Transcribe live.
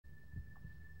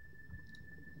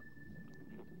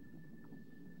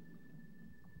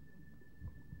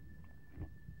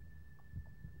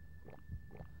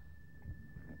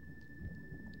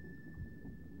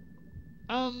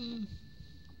Um,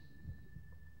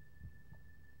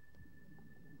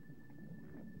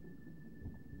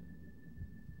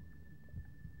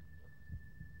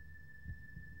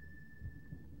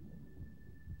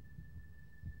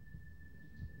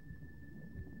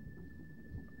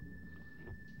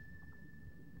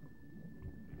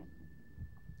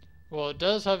 well, it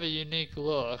does have a unique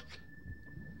look.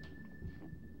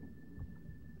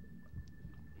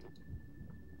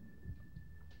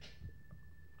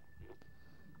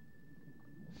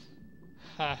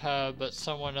 Haha, but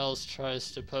someone else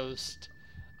tries to post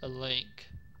a link.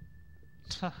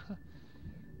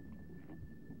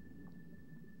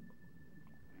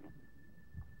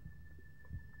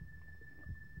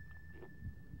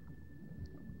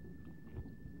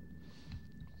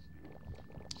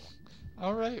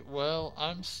 Alright, well,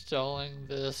 I'm stalling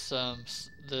this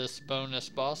bonus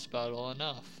boss battle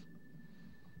enough.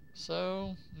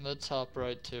 So, let's hop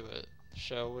right to it,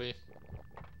 shall we?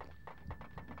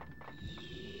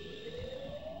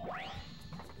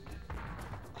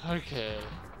 Okay.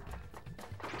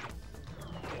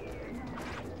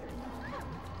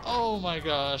 Oh my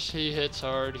gosh, he hits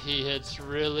hard. He hits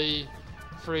really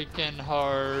freaking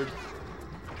hard.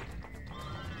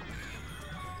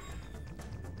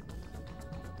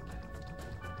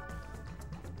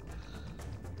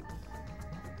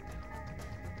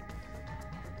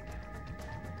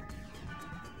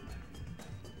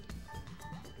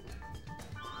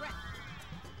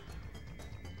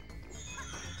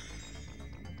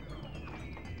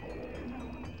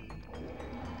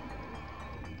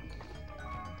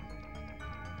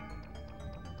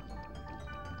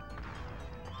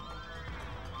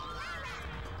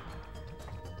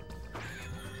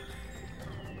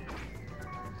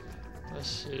 Let's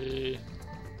see.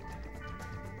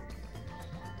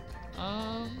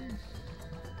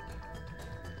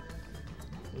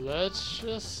 Let's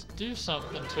just do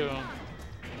something to him.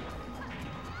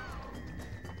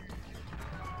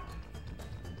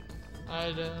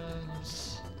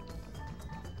 Items.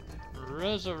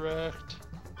 Resurrect.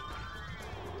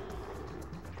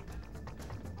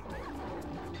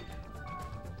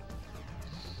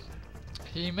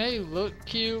 He may look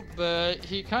cute, but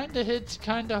he kinda hits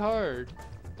kinda hard.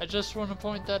 I just want to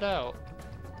point that out.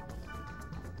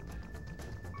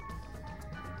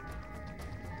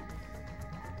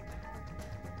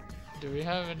 Do we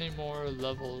have any more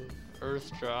level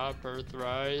Earth Drop, Earth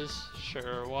Rise?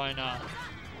 Sure, why not?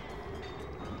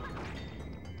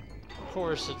 Of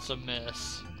course it's a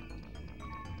miss.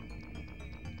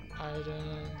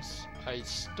 Items,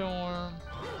 Ice Storm.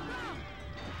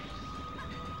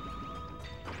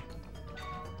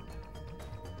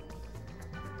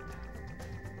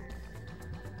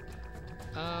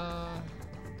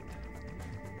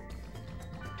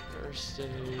 First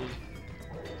aid.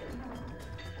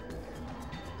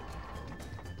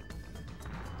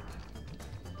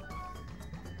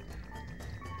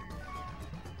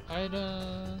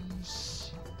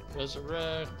 Items.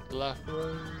 Resurrect. Black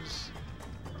Rose.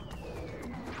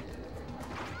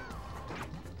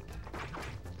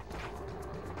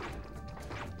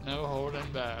 No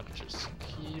holding back. Just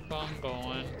keep on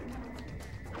going.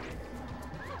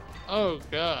 Oh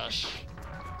gosh.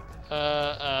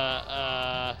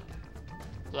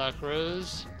 Black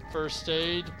Rose. First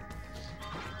aid.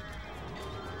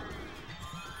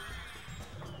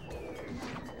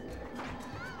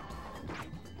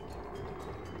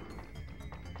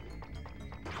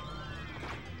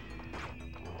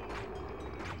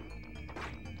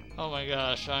 Oh my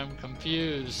gosh, I'm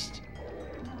confused.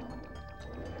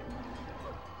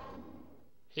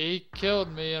 He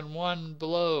killed me in one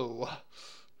blow.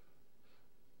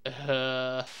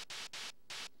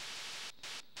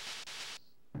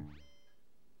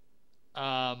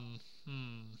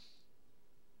 Hmm.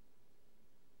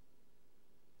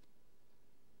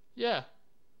 Yeah.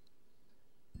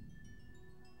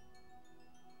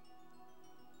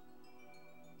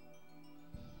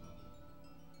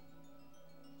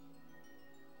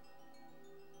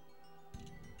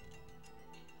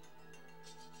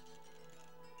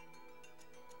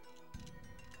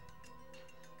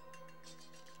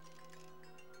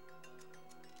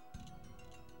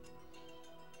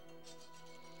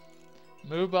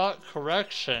 Moobot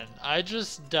correction. I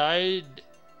just died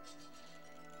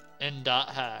in dot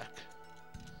hack.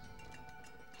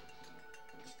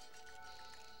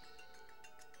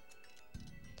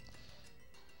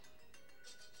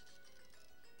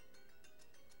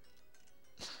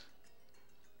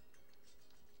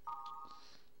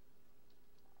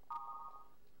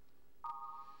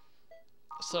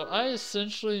 So I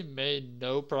essentially made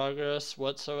no progress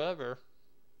whatsoever.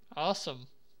 Awesome.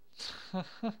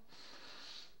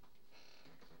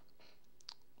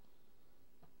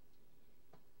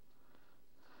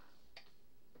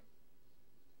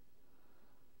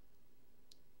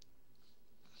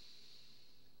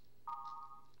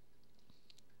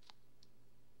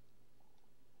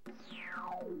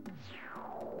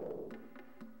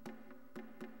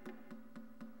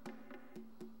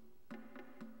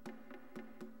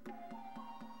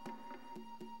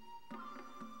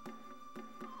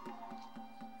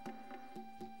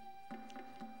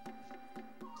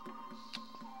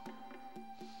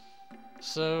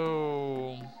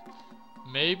 So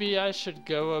maybe I should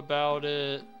go about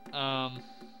it,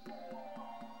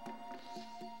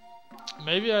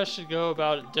 maybe I should go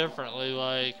about it differently.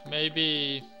 Like,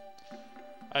 maybe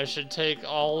I should take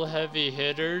all heavy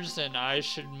hitters and I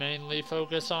should mainly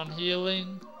focus on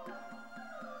healing.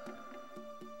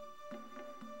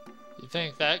 You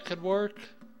think that could work?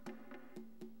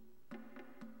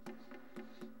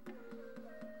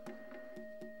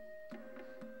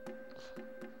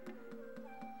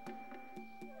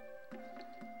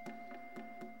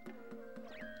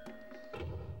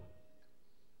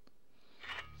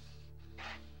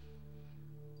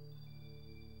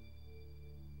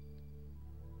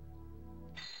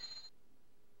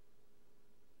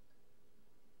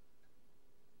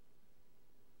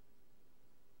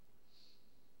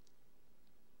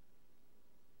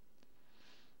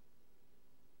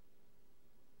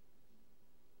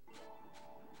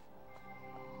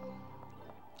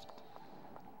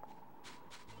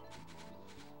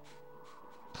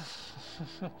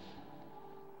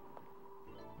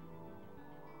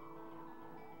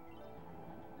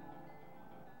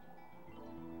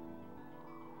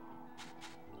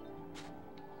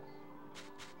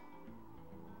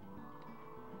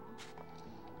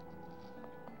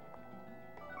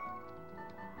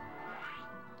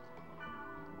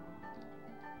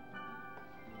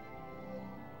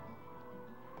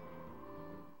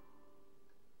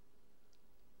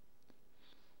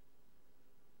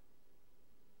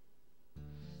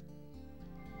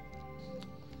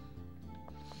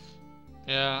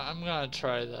 Yeah, I'm gonna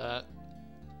try that.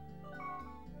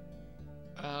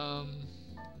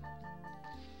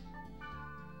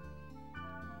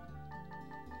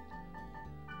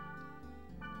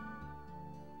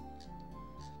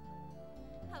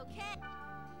 Okay.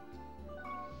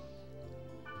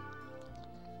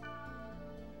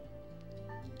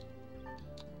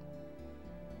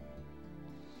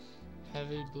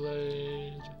 Heavy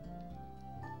blade.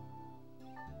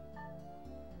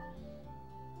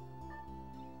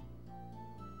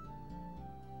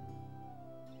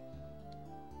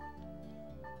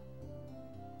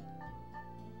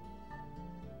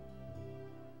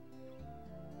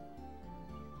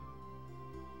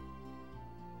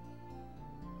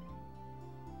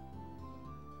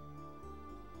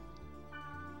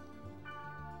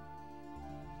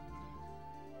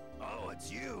 Oh,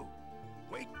 it's you.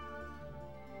 Wait.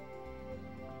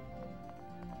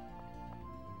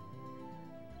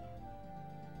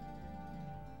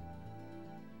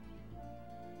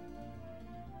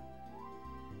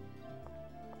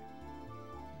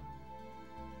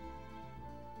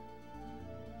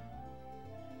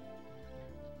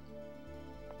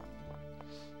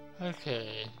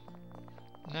 Okay.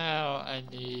 Now I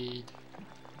need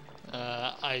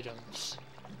items.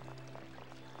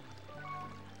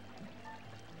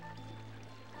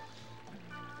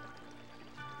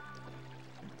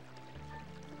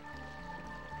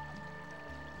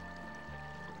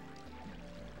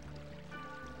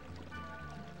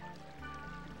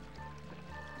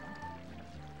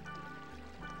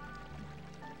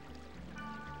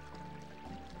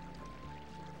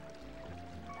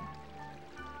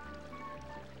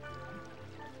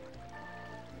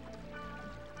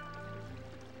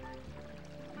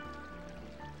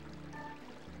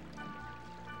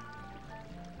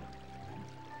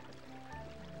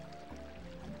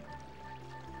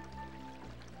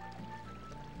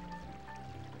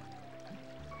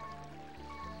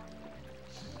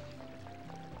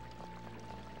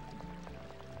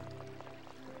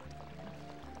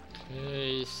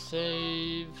 Okay,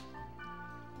 save.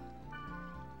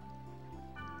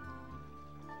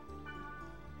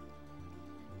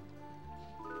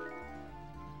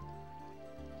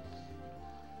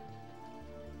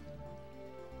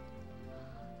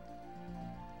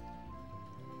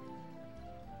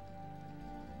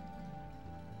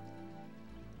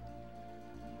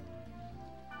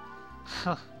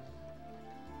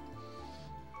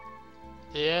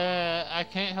 Yeah, I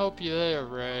can't help you there,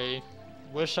 Ray.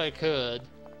 Wish I could.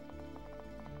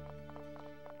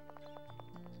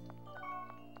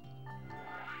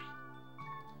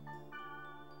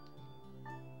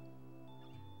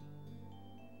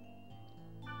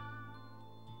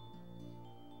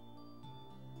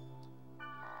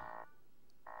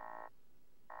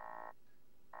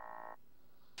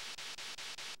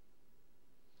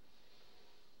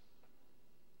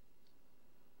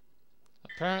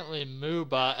 Apparently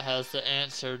Moobot has the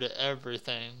answer to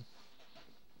everything.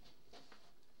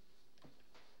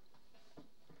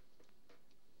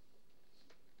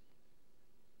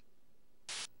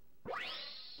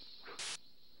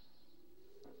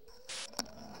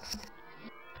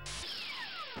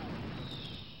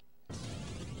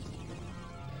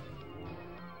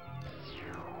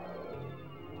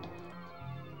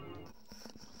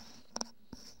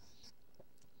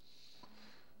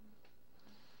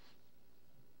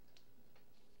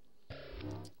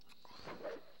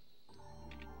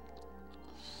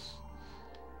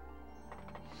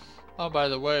 Oh, by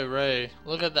the way, Ray,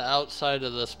 look at the outside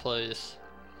of this place.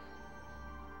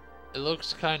 It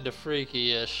looks kinda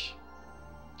freaky-ish.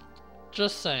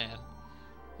 Just saying.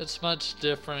 It's much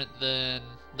different than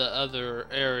the other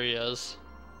areas.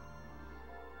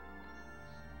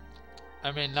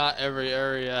 I mean, not every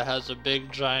area has a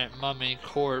big giant mummy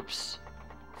corpse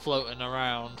floating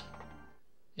around.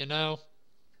 You know?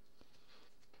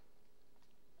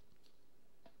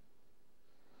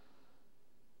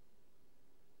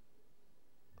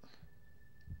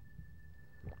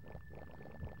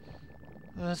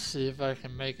 Let's see if I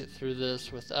can make it through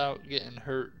this without getting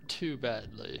hurt too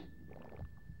badly.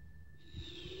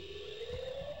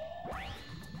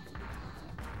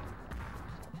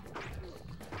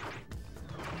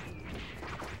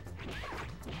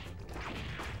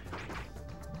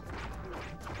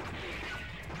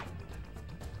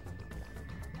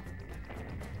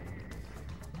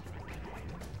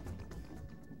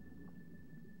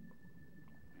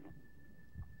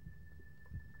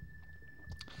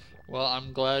 Well,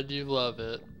 I'm glad you love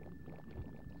it.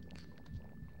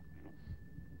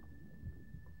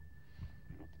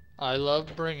 I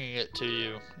love bringing it to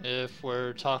you, if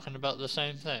we're talking about the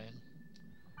same thing.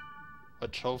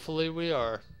 Which hopefully we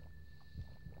are.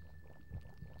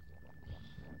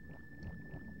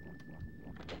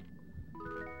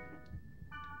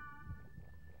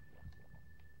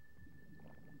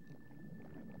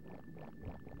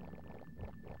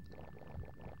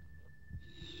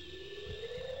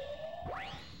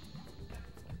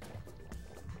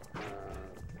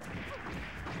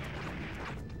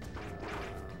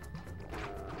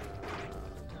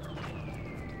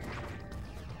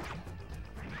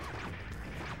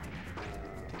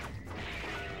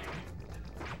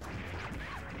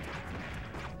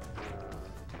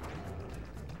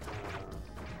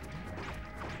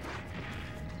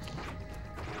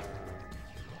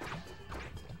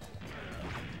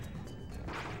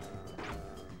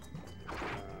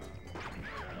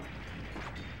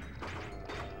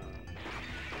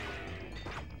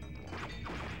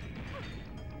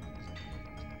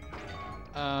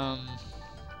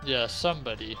 Yeah,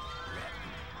 somebody.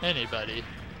 Anybody.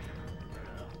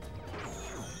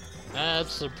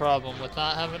 That's the problem with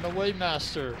not having a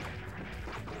Waymaster.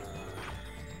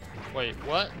 Wait,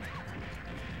 what?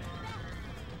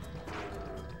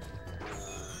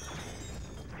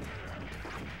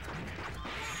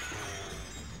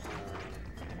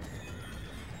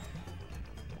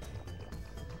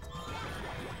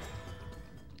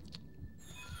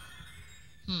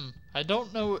 I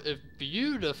don't know if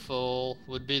beautiful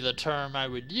would be the term I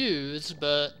would use,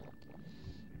 but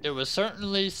it was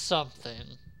certainly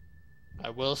something.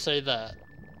 I will say that.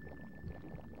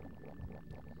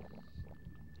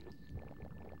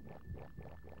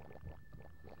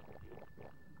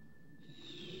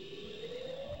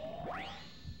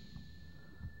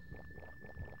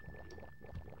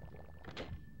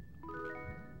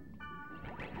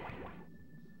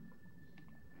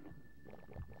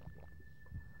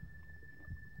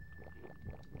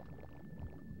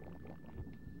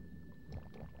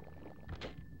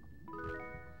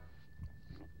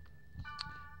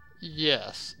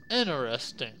 Yes,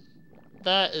 interesting.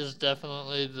 That is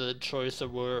definitely the choice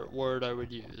of word I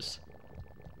would use.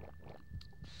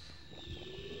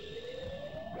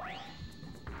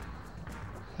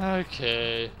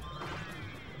 Okay.